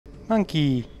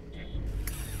Monkey.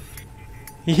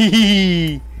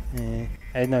 Hehehe.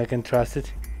 I know I can trust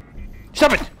it.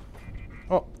 Stop it!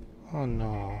 Oh, oh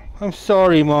no. I'm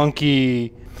sorry,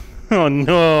 monkey. Oh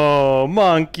no,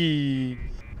 monkey.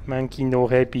 Monkey no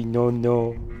happy,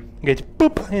 no. Get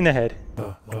poop in the head.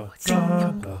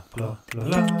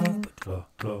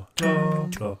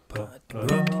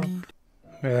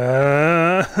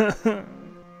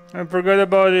 I forgot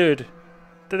about it.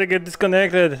 Did I get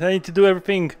disconnected? I need to do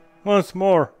everything once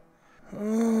more.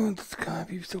 Oh, that's gonna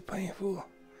be so painful.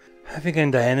 I think I'm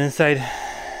dying inside.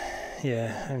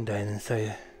 Yeah, I'm dying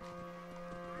inside.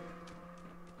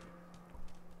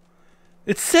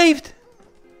 It's saved!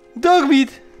 Dog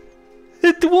meat!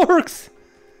 It works!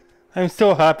 I'm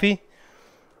so happy.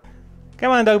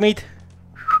 Come on, dog meat.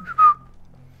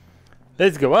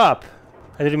 Let's go up.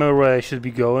 I don't remember where I should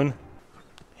be going.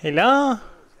 Hello?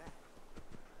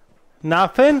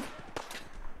 Nothing?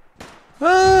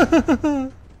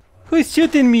 Who's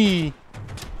shooting me?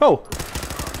 Oh!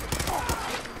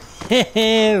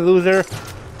 Hehe, loser.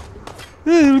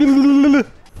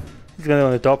 He's gonna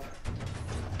on the top.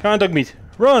 Come on, dog meat.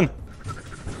 Run!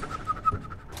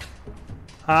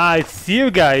 Ah, it's you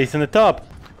guys on the top.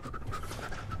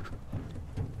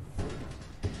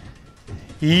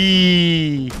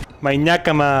 Eee, my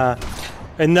nakama.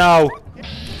 And now.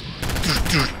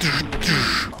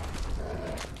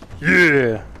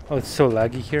 Yeah. Oh, it's so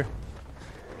laggy here.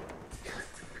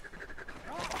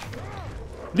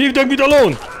 Leave dog meat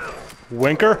alone,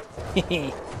 wanker.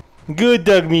 Good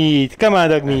dog meat. Come on,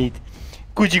 dog meat.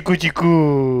 Coochie coochie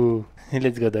coo.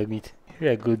 Let's go, dog meat.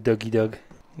 You're a good doggy dog.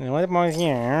 And what more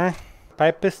here?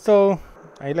 Pipe pistol.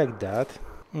 I like that.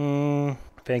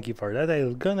 Thank you for that.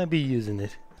 I'm gonna be using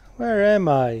it. Where am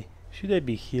I? Should I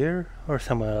be here or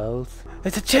somewhere else?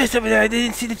 There's a chest over there. I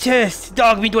didn't see the chest.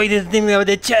 Dog meat waiting about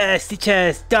the chest. The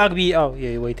chest. Dog meat. Oh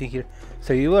yeah, you're waiting here.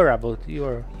 So you were about.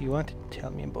 You want to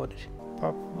tell me about it?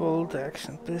 Pop bolt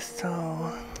action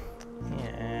pistol.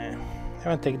 Yeah. I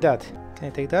want to take that. Can I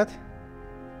take that?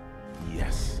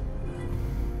 Yes.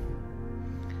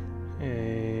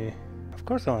 Of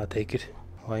course I want to take it.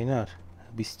 Why not?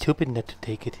 It'd be stupid not to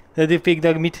take it. That's the big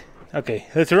dog meat. Okay,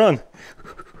 let's run.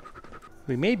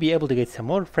 We may be able to get some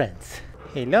more friends.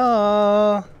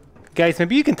 Hello, guys.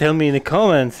 Maybe you can tell me in the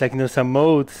comments, like, you know, some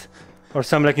modes or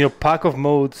some, like, you know, pack of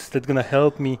modes that's gonna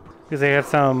help me, because I have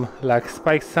some lag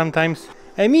spikes sometimes.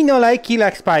 I mean, no like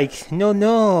lag spikes.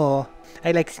 No.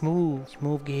 I like smooth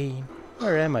game.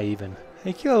 Where am I even?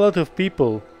 I kill a lot of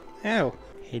people. Ow.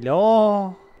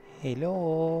 Hello.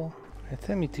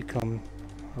 Tell me to come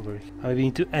over. I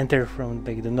need to enter from,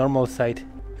 like, the normal side.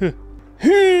 Yeah.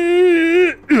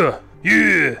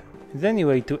 Is there any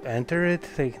way to enter it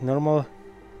like normal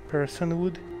person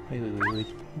would? Wait.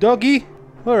 Doggy,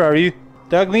 where are you?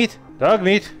 Dog meat.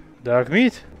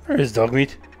 Where is dog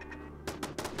meat?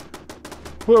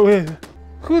 Whoa.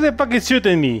 Who the fuck is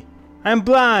shooting me? I'm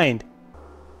blind.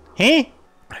 Huh?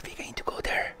 Are we going to go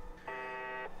there?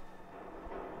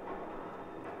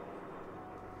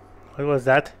 What was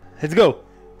that? Let's go.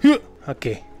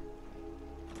 Okay.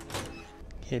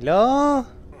 Hello?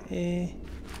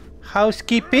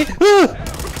 Housekeeping?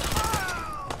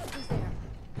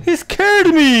 He scared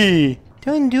me!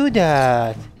 Don't do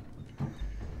that.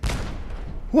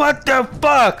 What the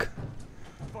fuck?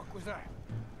 What was that?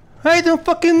 I don't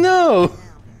fucking know.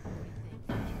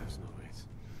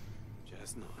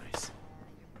 Just noise.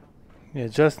 Yeah,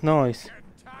 just noise.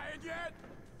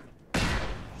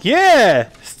 Yeah!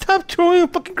 Stop throwing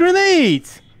fucking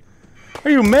grenades!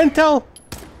 Are you mental?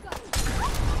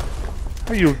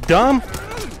 Are you dumb?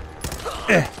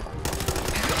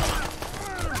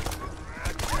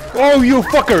 Oh, you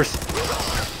fuckers!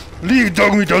 Leave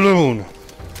dog meat alone!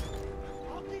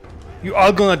 You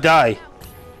all gonna die.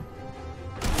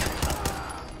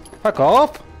 Fuck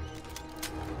off!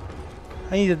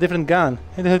 I need a different gun.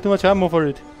 I don't have too much ammo for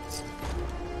it.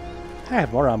 I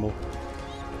have more ammo.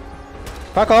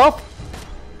 Fuck off!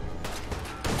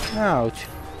 Ouch.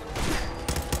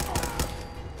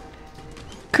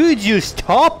 Could you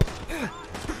stop?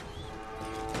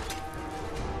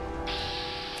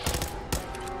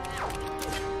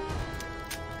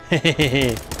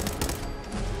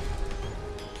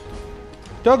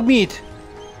 Dog meat.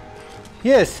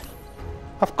 Yes,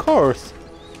 of course.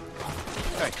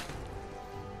 Hey.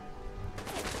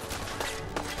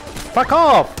 Fuck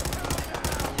off!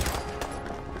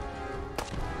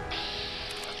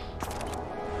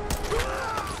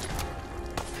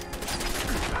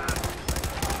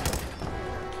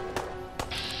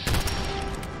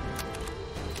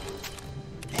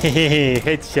 Hehehe,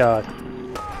 headshot.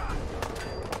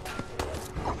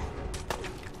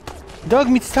 Dog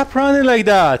meat, stop running like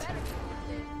that!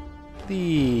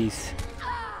 Please.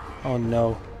 Oh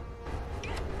no.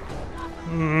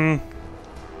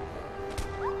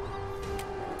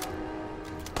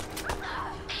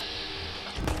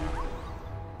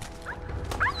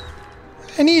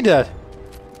 I need that.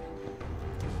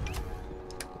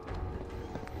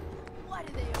 Why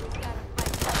do they always gotta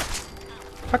fight?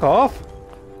 Fuck off.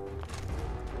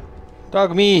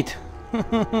 Dog meat.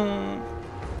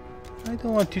 I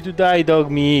don't want you to die, dog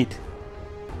meat.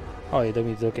 Oh yeah, dog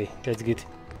meat is okay. That's good.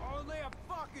 Only a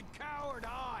fucking coward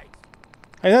hides.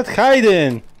 I'm not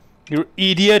hiding, you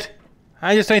idiot.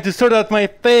 I'm just trying to sort out my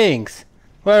things.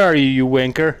 Where are you, you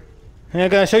wanker? I'm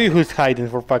gonna show you who's hiding,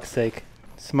 for fuck's sake.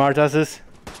 Smartasses.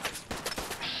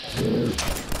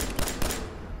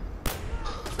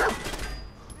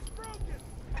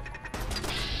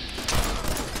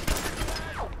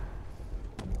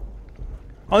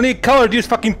 Only coward use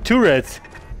fucking turrets.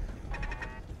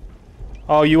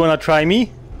 Oh, you wanna try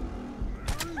me?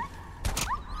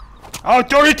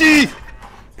 Authority!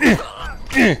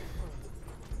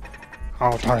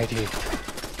 Authority.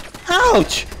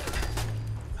 Ouch!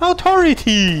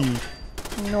 Authority!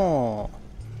 No.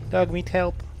 Dog meat,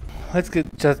 help. Let's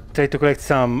just try to collect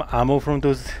some ammo from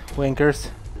those wankers.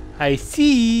 I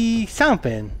see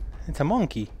something. It's a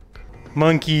monkey.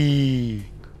 Monkey!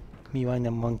 Me want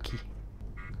a monkey.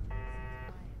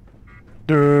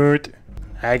 Dirt!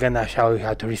 I gonna show you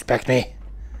how to respect me.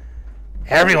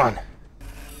 Everyone!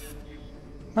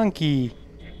 Monkey!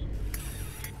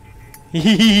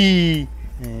 Hehehe!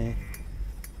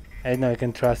 I know I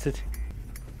can trust it.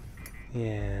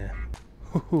 Yeah.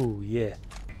 Ooh, yeah.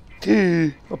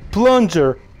 A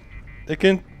plunger! I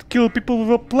can kill people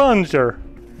with a plunger!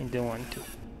 I don't want to.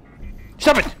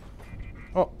 Stop it!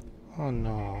 Oh. Oh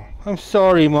no. I'm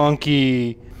sorry,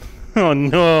 monkey! Oh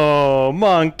no!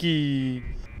 Monkey!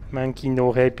 Monkey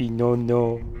no happy,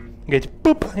 no. Get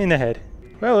poop in the head.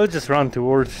 Well, let's just run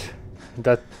towards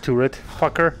that turret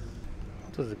fucker.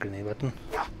 What was the grenade button?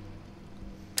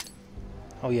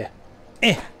 Oh yeah.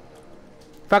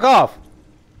 Fuck off!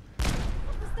 What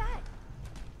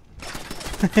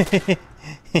was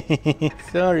that?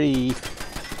 Sorry.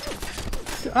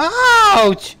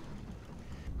 Ouch!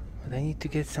 But I need to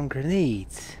get some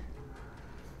grenades.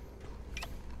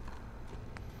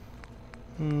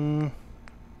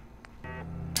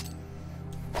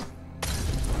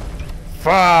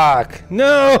 Fuck!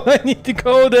 No! I need to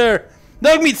go there!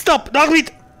 Dog meat, stop! Dog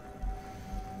meat!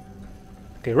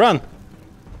 Okay, run!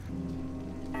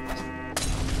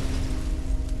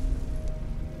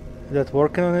 Is that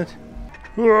working on it?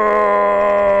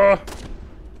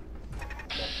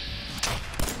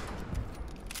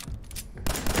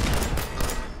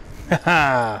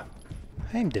 Haha!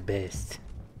 I'm the best.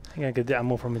 I'm gonna get the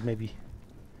ammo from it, maybe.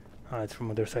 Ah, it's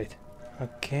from other side.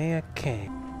 Okay.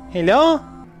 Hello?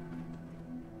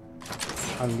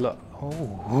 Unlock.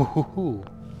 Oh,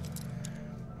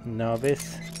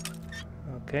 novice.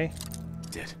 Okay.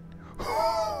 Dead.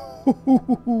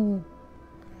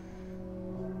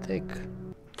 Take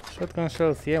shotgun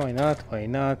shells. Yeah, why not?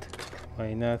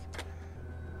 5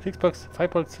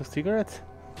 packs of cigarettes?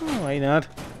 Oh, why not?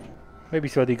 Maybe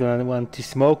somebody gonna want to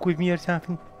smoke with me or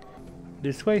something.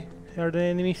 This way are the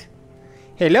enemies.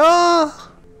 Hello?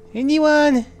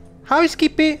 Anyone?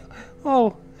 Housekeeping?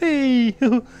 Oh, hey,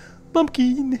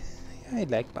 pumpkin. I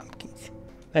like pumpkins.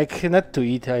 Like, not to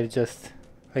eat, I just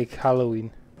like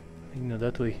Halloween. You know,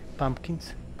 that way.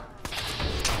 Pumpkins.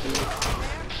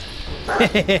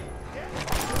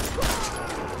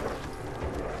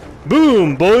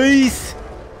 Boom, boys!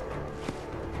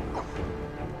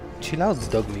 Chill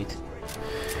out, dog meat.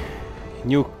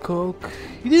 New Coke.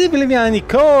 You didn't believe me any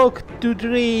Coke to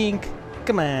drink.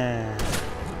 Come on.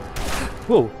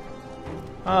 Whoa.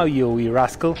 Oh, you wee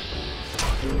rascal.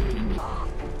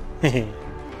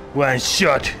 One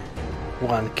shot,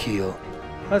 one kill.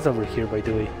 What's over here, by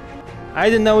the way? I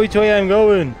don't know which way I'm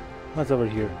going. What's over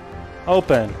here?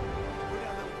 Open.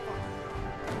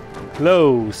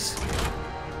 Close.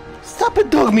 Stop it,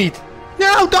 dog meat!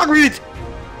 No, dog meat!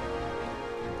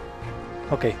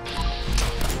 Okay.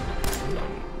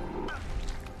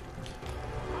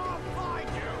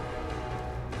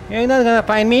 You're not gonna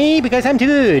find me because I'm too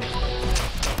good.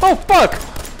 Oh fuck!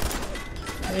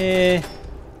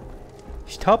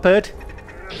 Stop it.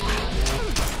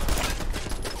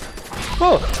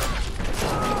 Oh!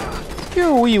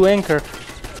 You wee wanker.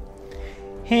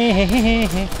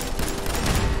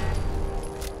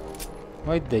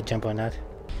 Why did I jump on that?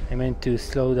 I meant to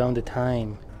slow down the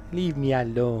time. Leave me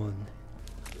alone.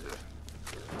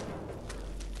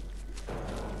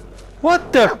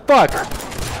 What the fuck?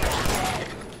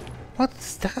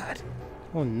 What's that?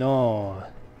 Oh no.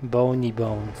 Bony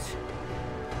bones.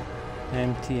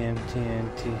 Empty, empty,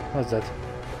 empty. What's that?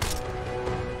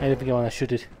 I don't think I want to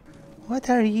shoot it. What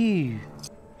are you?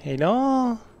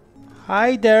 Hello?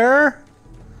 Hi there.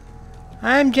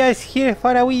 I'm just here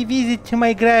for a wee visit to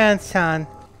my grandson.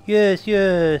 Yes,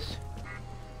 yes.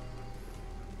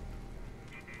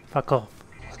 Fuck off.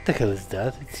 What the hell is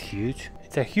that? It's huge.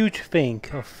 It's a huge thing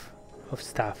of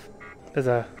stuff. There's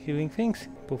a healing things?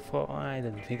 Before I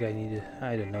don't think I need it.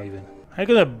 I don't know even. I'm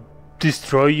gonna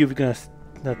destroy you if you're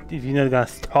not gonna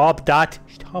stop that.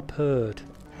 Stop it.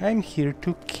 I'm here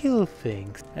to kill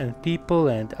things and people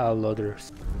and all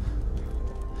others.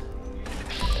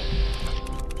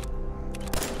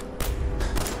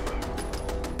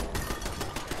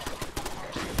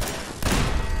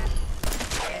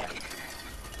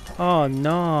 Oh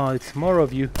no, it's more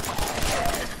of you.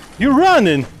 You're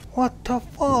running! What the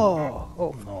fuck?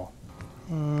 Oh no.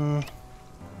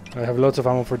 I have lots of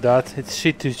ammo for that. It's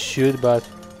shit to shoot, but...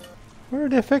 Where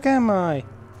the fuck am I?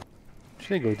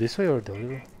 Should I go this way or the other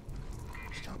way?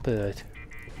 Stop it.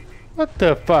 What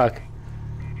the fuck?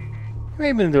 Am I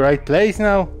even in the right place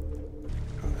now?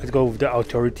 Let's go with the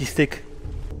authority stick.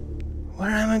 Where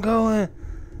am I going?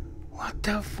 What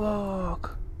the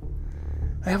fuck?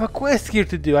 I have a quest here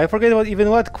to do. I forget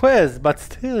what quest, but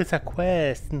still it's a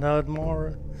quest, not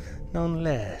more, none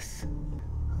less.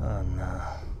 Oh no.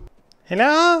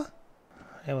 Hello?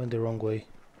 I went the wrong way.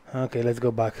 Okay, let's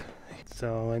go back.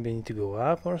 So maybe I need to go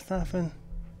up or something.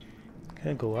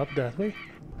 Can I go up that way?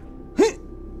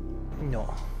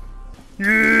 No.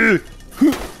 Yeah!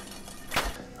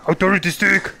 Authority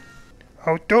stick!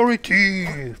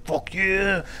 Authority! Fuck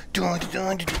yeah!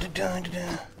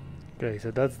 Okay,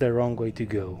 so that's the wrong way to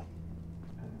go.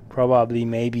 Probably,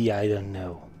 maybe, I don't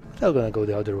know. I'm gonna go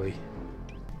the other way.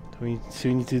 So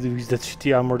we need to use that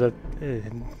shitty armor, that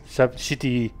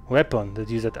shitty weapon that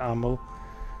uses that ammo.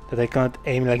 That I can't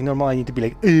aim like normal. I need to be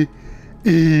like,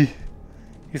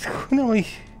 It's normally,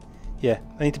 yeah,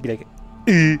 I need to be like,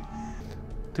 To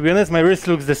be honest, my wrist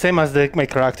looks the same as my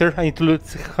character. I need to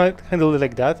handle it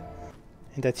like that.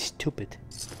 And that's stupid.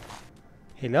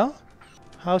 Hello?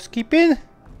 Housekeeping?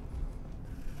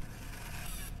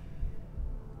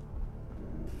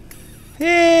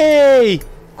 Hey!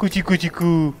 Coochie coochie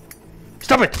coo!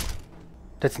 Stop it!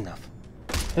 That's enough.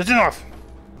 That's enough!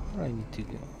 Where I need to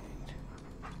go?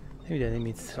 Maybe the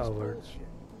enemy's over.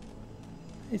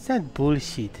 It's not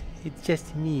bullshit. It's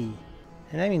just me.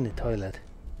 And I'm in the toilet.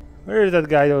 Where is that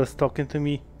guy that was talking to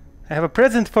me? I have a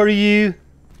present for you!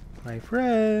 My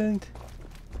friend!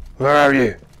 Where are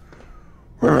you?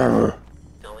 Where are you?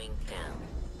 Going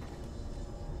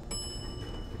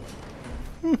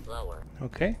down. Lower.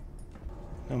 Okay.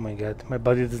 Oh my god, my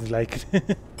body doesn't like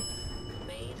it.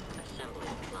 Main assembly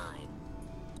line.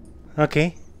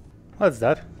 Okay. What's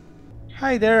that?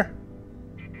 Hi there.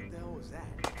 What the hell was that?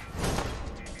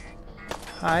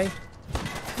 Hi.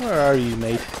 Where are you,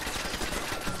 mate?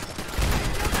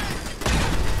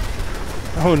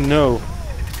 Oh no.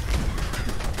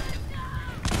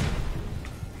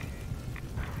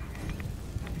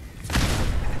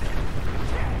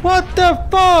 What the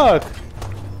fuck?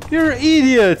 You're an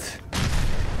idiot.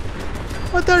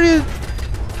 What are you?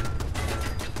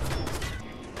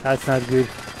 That's not good.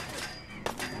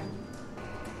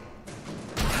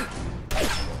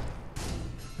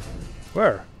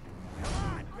 Where? Come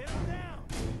on, pin him down.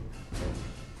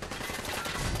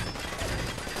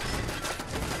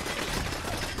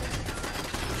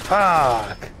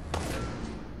 Fuck.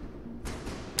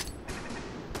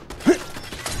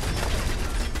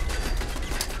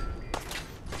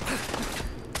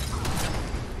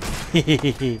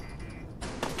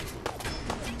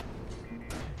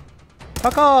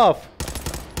 Fuck off!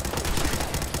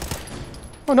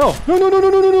 Oh no! No no no no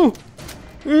no no no!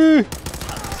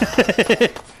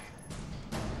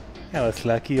 I was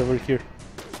lucky over here.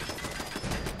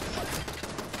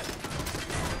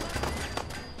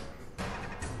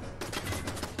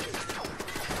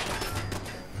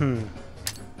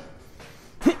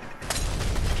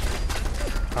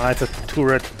 Ah, it's a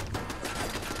turret.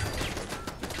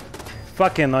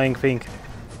 Fucking annoying thing.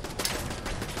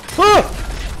 Oh!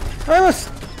 I was...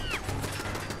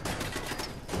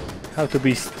 How to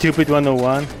be stupid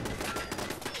 101.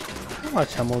 How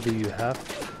much ammo do you have?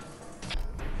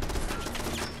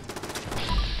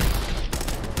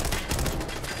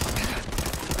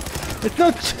 There's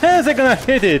no chance I'm gonna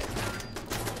hit it!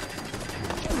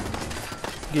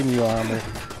 Give me your ammo.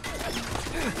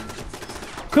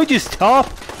 Could you stop?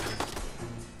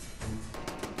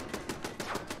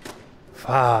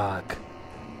 Fuck.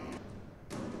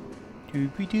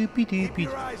 Doopy doopy doopy. Keep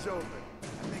your eyes open. I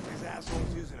think this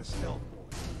asshole's using a stealth board.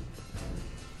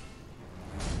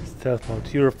 Stealth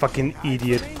mode. You're a fucking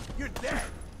idiot. You're dead.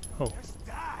 Oh. Just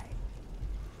die.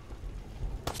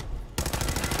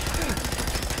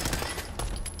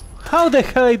 How the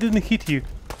hell I didn't hit you?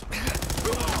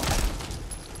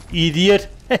 Idiot.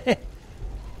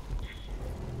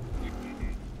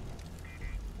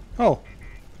 Oh.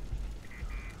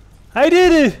 I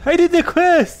did it! I did the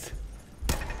quest!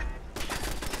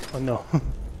 Oh no.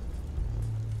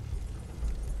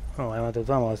 Oh, I'm out of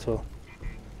ammo as well.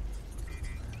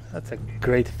 That's a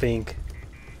great thing.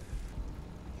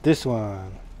 This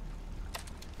one.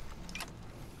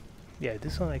 Yeah,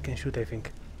 this one I can shoot, I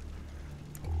think.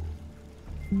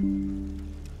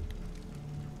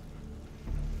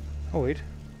 Oh wait.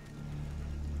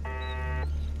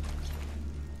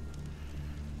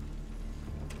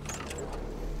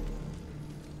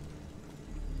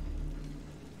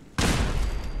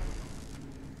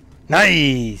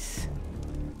 Nice!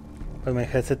 But my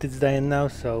headset is dying now,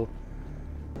 so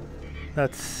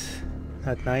that's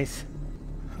not nice.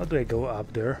 How do I go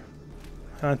up there?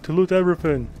 I want to loot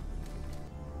everything.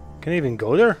 Can I even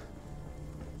go there?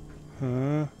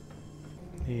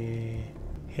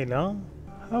 Hello?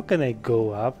 How can I go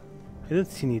up? I don't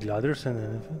see any ladders and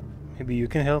anything. Maybe you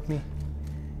can help me?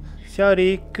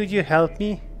 Sorry, could you help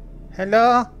me?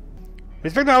 Hello?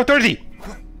 Respect my authority!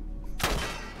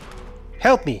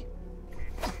 Help me!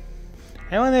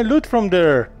 I want to loot from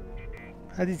there!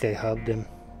 How did I help them?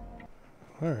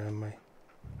 Where am I?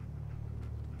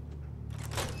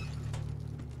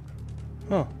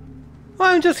 Oh. Oh,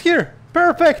 I'm just here!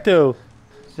 Perfecto!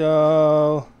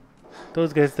 So...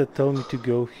 those guys that told me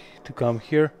to come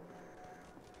here,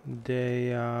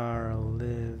 they are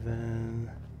living...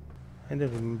 I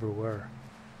don't remember where.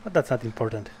 But that's not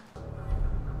important.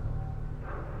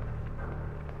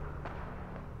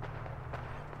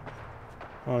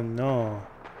 Oh no.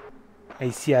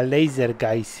 I see a laser,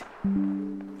 guys. I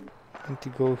need to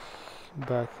go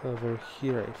back over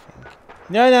here, I think.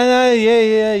 No,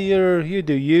 yeah, you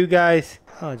do you guys.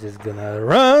 I'm just gonna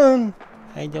run.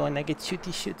 I don't wanna get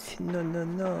shoots.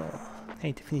 No. I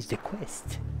need to finish the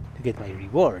quest to get my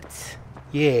rewards.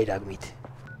 Yeah, dog meat.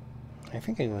 I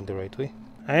think I went the right way.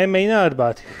 I may not,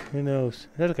 but who knows.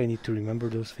 Not like I need to remember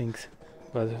those things.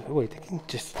 But wait, I can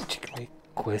just check my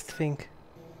quest thing.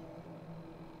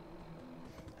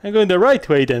 I'm going the right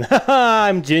way then. Haha,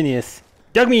 I'm genius.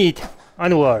 Dog meat,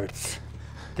 onwards.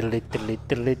 I'm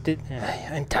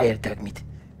tired, dog meat.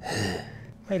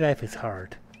 My life is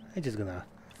hard. I'm just gonna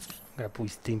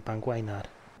push steampunk. Why not?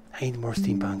 I need more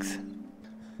steampunks.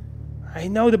 I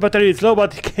know the battery is low,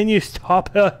 but can you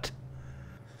stop it?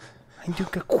 I'm doing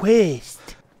a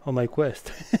quest. Oh, my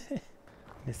quest.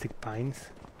 Mystic Pines.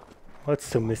 What's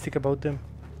so mystic about them?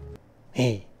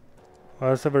 Hey.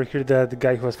 Was over here the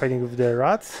guy who was fighting with the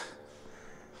rats?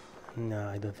 No,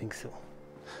 I don't think so.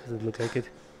 Does it look like it?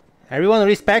 Everyone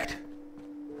respect!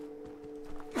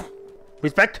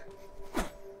 Respect!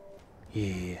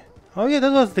 Yeah. Oh yeah,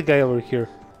 that was the guy over here.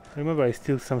 I remember I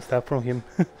stole some stuff from him.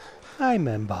 I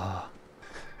remember.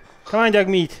 Come on, dog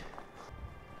meat.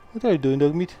 What are you doing,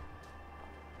 dog meat?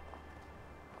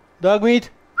 Dog meat!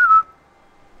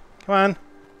 Come on.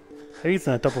 I think it's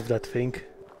on top of that thing.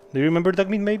 Do you remember dog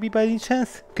meat maybe by any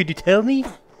chance? Could you tell me?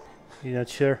 You're not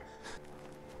sure.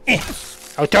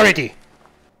 Authority!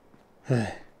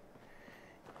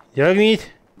 Dog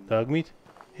meat? Dog meat?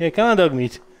 Yeah, come on, dog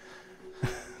meat.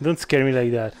 Don't scare me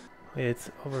like that. It's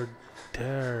over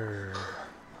there.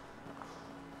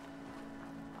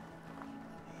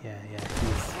 Yeah,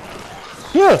 please.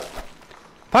 Yeah!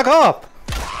 Fuck off!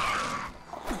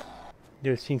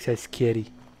 Those things are scary.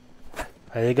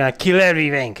 Are they gonna kill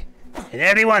everything? And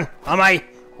everyone on my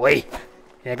way.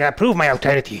 I gotta prove my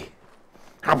authority.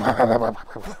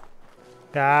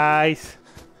 Guys,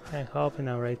 I hope in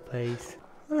the right place.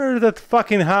 Where's that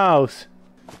fucking house?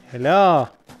 Hello?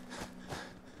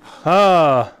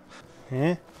 Ah.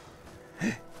 Eh?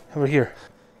 Over here.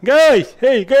 Guys!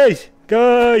 Hey, guys!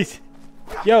 Guys!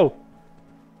 Yo!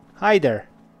 Hi there.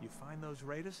 You find those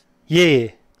raiders?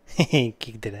 Yeah.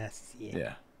 Kick their asses.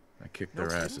 Yeah, I kicked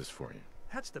their asses for you.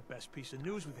 That's the best piece of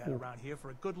news we've had around here for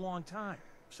a good long time.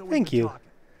 So we've Thank been you.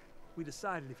 talking. We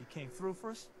decided if you came through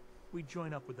for us, we'd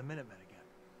join up with the Minutemen again.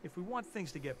 If we want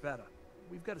things to get better,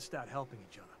 we've got to start helping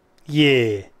each other.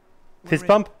 Yeah. Fist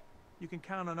pump? You can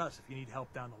count on us if you need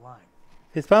help down the line.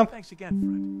 Fist pump? Thanks again,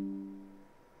 friend.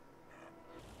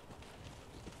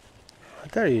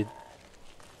 What are you?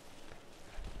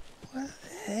 What?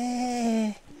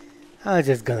 I'm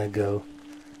just gonna go.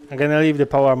 I'm gonna leave the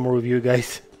power armor with you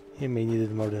guys. You may need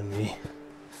it more than me.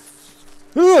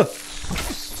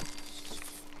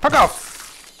 Fuck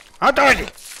off! Authority!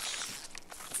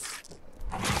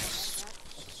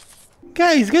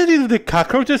 Guys, get rid of the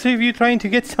cockroaches if you're trying to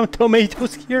get some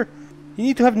tomatoes here. You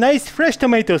need to have nice fresh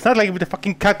tomatoes, not like with the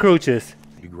fucking cockroaches.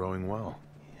 You're growing well.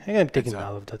 I'm gonna take Heads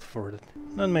all up. of that for it.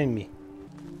 Don't mind me.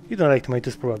 You don't like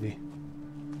tomatoes probably.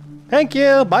 Thank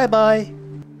you, bye bye.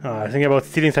 Oh, I was thinking about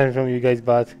stealing something from you guys,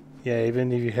 but yeah,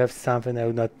 even if you have something, I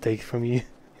would not take it from you.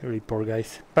 You're really poor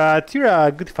guys. But you're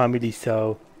a good family,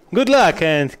 so good luck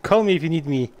and call me if you need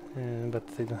me. But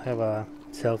I don't have a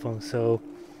cell phone, so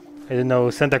I don't know,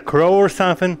 Santa Crow or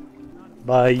something.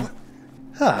 Bye.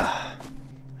 Ah,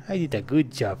 I did a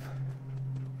good job.